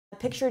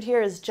Pictured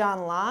here is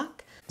John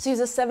Locke. So he's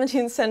a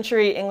 17th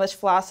century English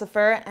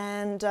philosopher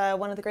and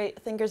one of the great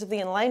thinkers of the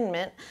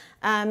Enlightenment.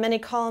 Many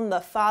call him the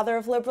father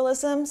of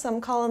liberalism,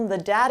 some call him the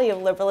daddy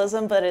of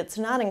liberalism, but it's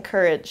not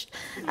encouraged.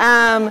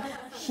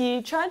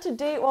 He tried to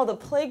date while the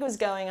plague was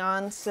going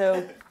on,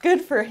 so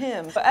good for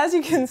him. But as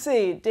you can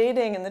see,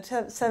 dating in the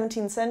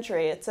 17th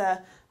century, it's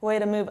a way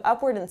to move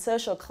upward in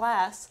social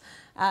class.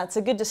 It's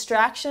a good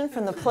distraction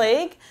from the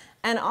plague,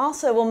 and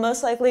also will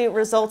most likely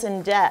result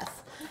in death.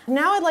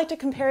 Now I'd like to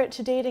compare it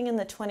to dating in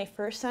the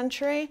 21st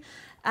century.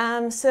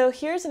 So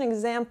here's an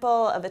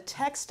example of a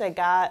text I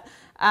got.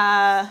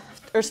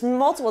 There's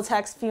multiple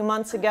texts a few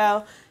months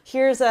ago.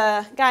 Here's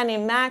a guy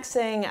named Max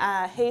saying,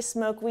 hey,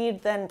 smoke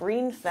weed, then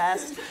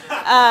Breenfest,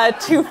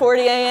 2:40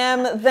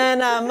 a.m.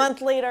 Then a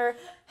month later,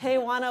 hey,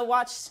 wanna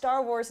watch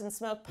Star Wars and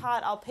smoke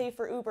pot? I'll pay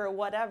for Uber,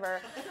 whatever.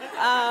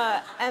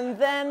 And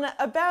then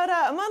about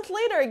a month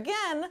later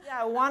again,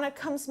 yeah, wanna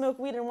come smoke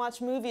weed and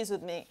watch movies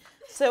with me?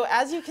 So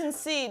as you can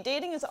see,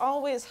 dating is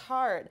always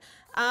hard.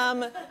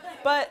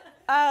 But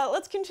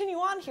let's continue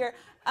on here.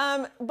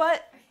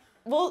 But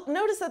we'll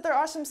notice that there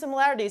are some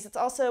similarities. It's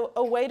also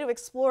a way to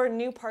explore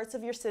new parts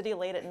of your city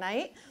late at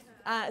night.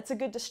 It's a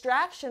good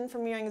distraction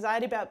from your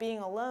anxiety about being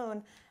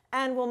alone,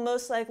 and will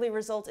most likely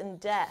result in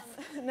death.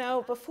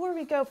 Now, before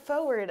we go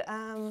forward,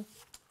 I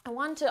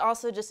wanted to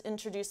also just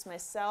introduce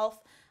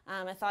myself.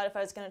 I thought if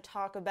I was going to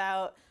talk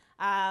about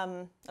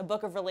a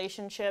book of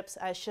relationships,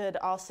 I should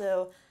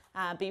also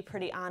be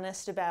pretty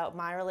honest about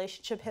my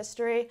relationship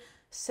history.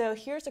 So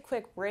here's a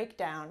quick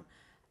breakdown.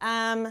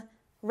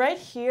 Right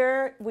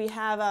here, we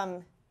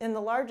have, in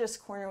the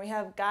largest corner, we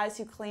have guys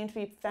who claim to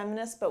be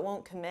feminists but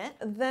won't commit.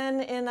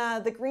 Then in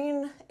the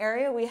green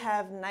area, we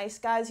have nice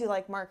guys who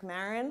like Marc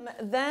Maron.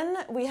 Then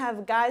we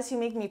have guys who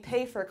make me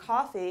pay for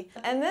coffee.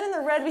 And then in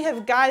the red, we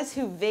have guys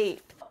who vape.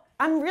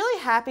 I'm really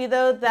happy,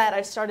 though, that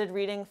I've started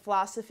reading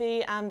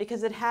philosophy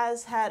because it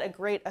has had a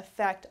great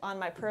effect on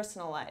my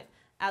personal life,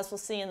 as we'll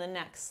see in the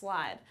next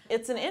slide.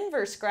 It's an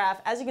inverse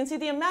graph. As you can see,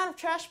 the amount of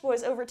trash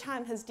boys over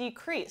time has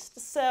decreased.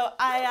 So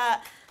I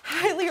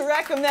highly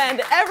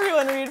recommend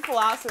everyone read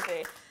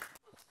philosophy.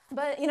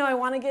 But, you know, I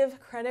want to give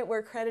credit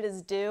where credit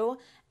is due.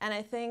 And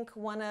I think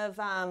one of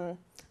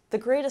the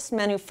greatest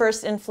men who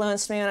first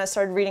influenced me when I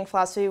started reading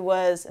philosophy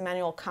was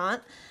Immanuel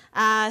Kant.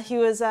 He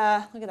was,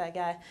 look at that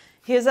guy.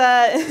 He was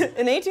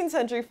an 18th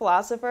century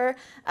philosopher.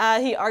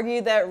 He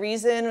argued that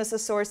reason was the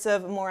source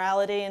of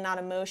morality and not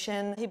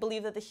emotion. He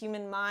believed that the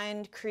human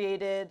mind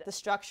created the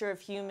structure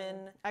of human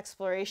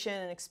exploration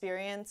and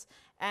experience.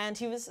 And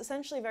he was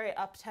essentially a very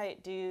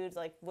uptight dude,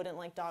 like wouldn't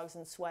like dogs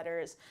in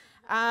sweaters.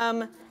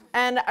 And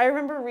I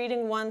remember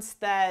reading once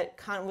that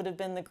Kant would have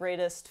been the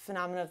greatest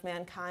phenomenon of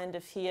mankind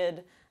if he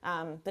had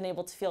been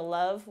able to feel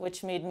love,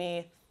 which made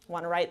me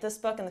want to write this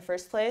book in the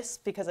first place,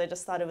 because I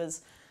just thought it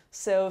was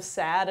so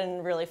sad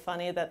and really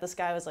funny that this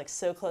guy was like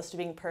so close to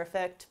being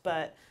perfect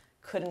but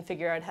couldn't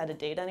figure out how to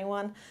date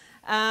anyone,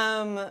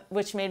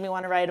 which made me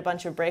want to write a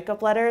bunch of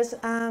breakup letters.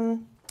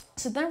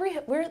 So then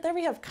there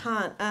we have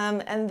Kant,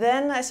 and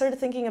then I started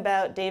thinking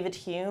about David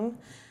Hume.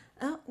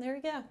 Oh, there we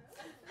go.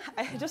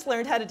 I just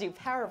learned how to do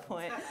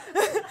PowerPoint.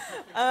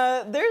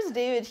 There's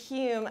David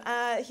Hume.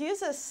 He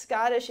was a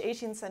Scottish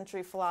 18th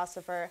century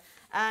philosopher,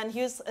 and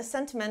he was a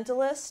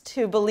sentimentalist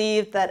who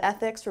believed that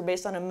ethics were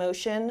based on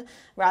emotion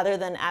rather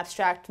than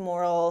abstract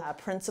moral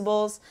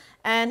principles.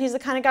 And he's the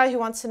kind of guy who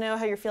wants to know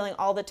how you're feeling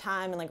all the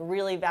time and like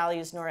really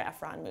values Nora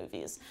Ephron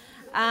movies.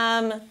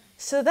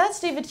 So that's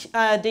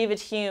David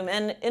Hume,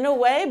 and in a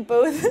way,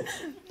 both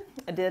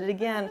I did it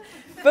again.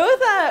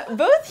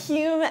 Both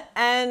Hume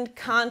and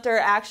Kant are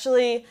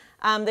actually,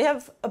 they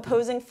have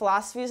opposing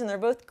philosophies and they're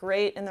both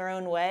great in their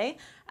own way,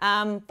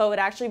 but would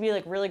actually be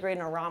like really great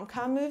in a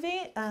rom-com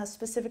movie,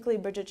 specifically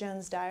Bridget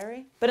Jones'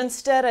 Diary. But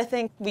instead, I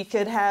think we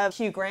could have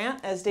Hugh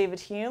Grant as David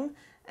Hume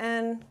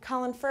and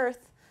Colin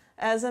Firth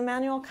as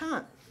Immanuel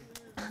Kant.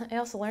 I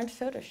also learned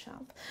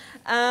Photoshop.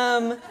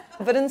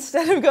 But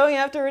instead of going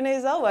after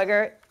Renee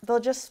Zellweger, they'll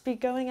just be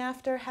going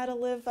after how to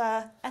live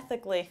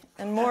ethically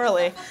and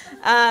morally.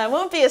 It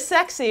won't be as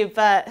sexy,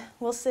 but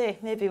we'll see,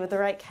 maybe with the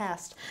right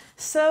cast.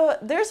 So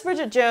there's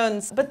Bridget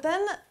Jones, but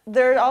then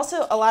there are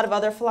also a lot of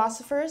other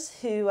philosophers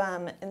who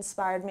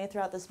inspired me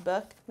throughout this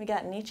book. We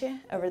got Nietzsche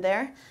over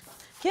there.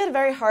 He had a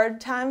very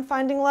hard time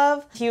finding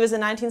love. He was a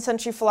 19th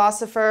century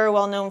philosopher,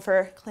 well known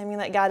for claiming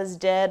that God is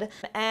dead.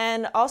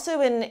 And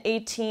also in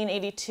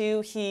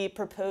 1882, he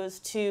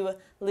proposed to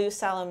Lou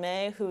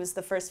Salome, who was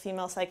the first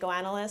female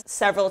psychoanalyst,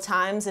 several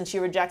times, and she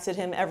rejected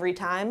him every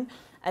time.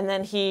 And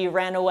then he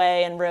ran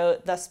away and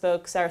wrote Thus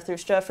Spoke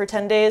Zarathustra for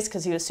 10 days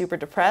because he was super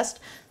depressed.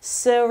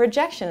 So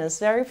rejection is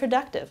very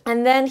productive.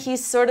 And then he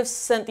sort of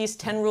sent these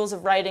 10 rules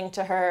of writing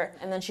to her,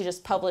 and then she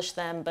just published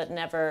them but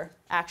never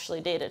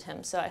actually dated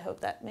him. So I hope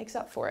that makes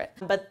up for it.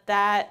 But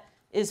that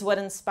is what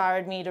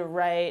inspired me to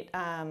write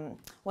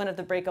one of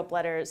the breakup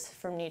letters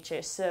from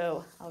Nietzsche.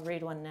 So I'll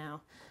read one now.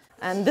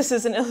 And this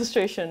is an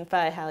illustration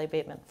by Hallie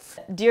Bateman.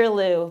 Dear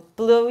Lou,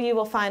 below you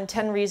will find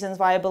 10 reasons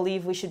why I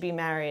believe we should be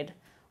married.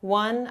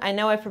 1, I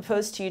know I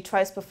proposed to you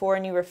twice before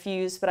and you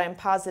refused, but I'm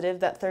positive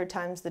that third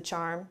time's the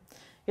charm.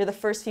 You're the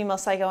first female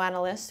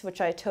psychoanalyst,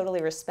 which I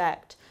totally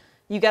respect.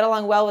 You get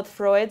along well with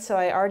Freud, so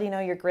I already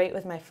know you're great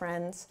with my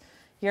friends.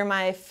 You're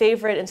my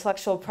favorite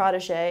intellectual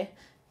protege.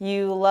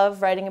 You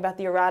love writing about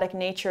the erotic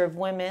nature of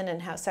women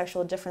and how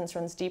sexual difference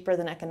runs deeper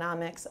than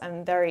economics.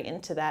 I'm very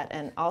into that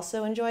and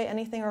also enjoy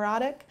anything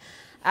erotic.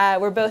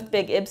 We're both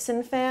big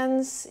Ibsen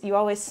fans. You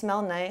always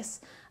smell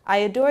nice. I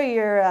adore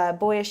your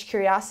boyish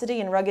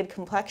curiosity and rugged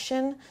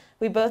complexion.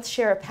 We both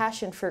share a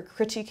passion for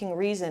critiquing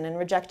reason and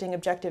rejecting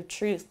objective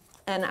truth,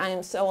 and I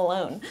am so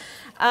alone.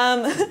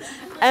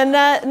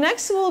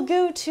 Next we'll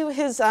go to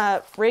his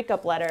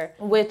breakup letter,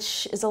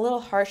 which is a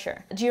little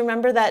harsher. Do you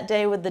remember that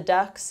day with the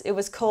ducks? It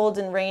was cold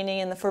and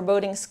rainy, and the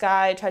foreboding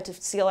sky tried to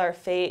seal our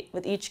fate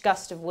with each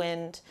gust of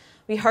wind.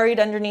 We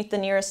hurried underneath the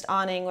nearest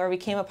awning, where we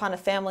came upon a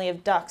family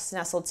of ducks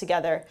nestled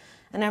together.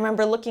 And I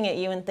remember looking at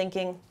you and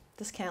thinking,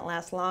 this can't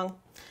last long.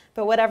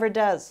 But whatever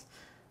does.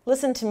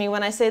 Listen to me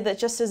when I say that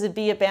just as a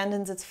bee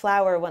abandons its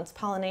flower once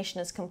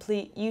pollination is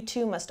complete, you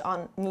too must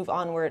move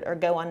onward or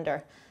go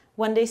under.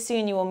 One day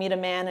soon you will meet a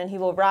man and he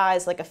will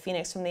rise like a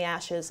phoenix from the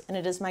ashes, and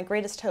it is my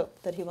greatest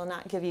hope that he will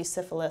not give you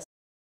syphilis.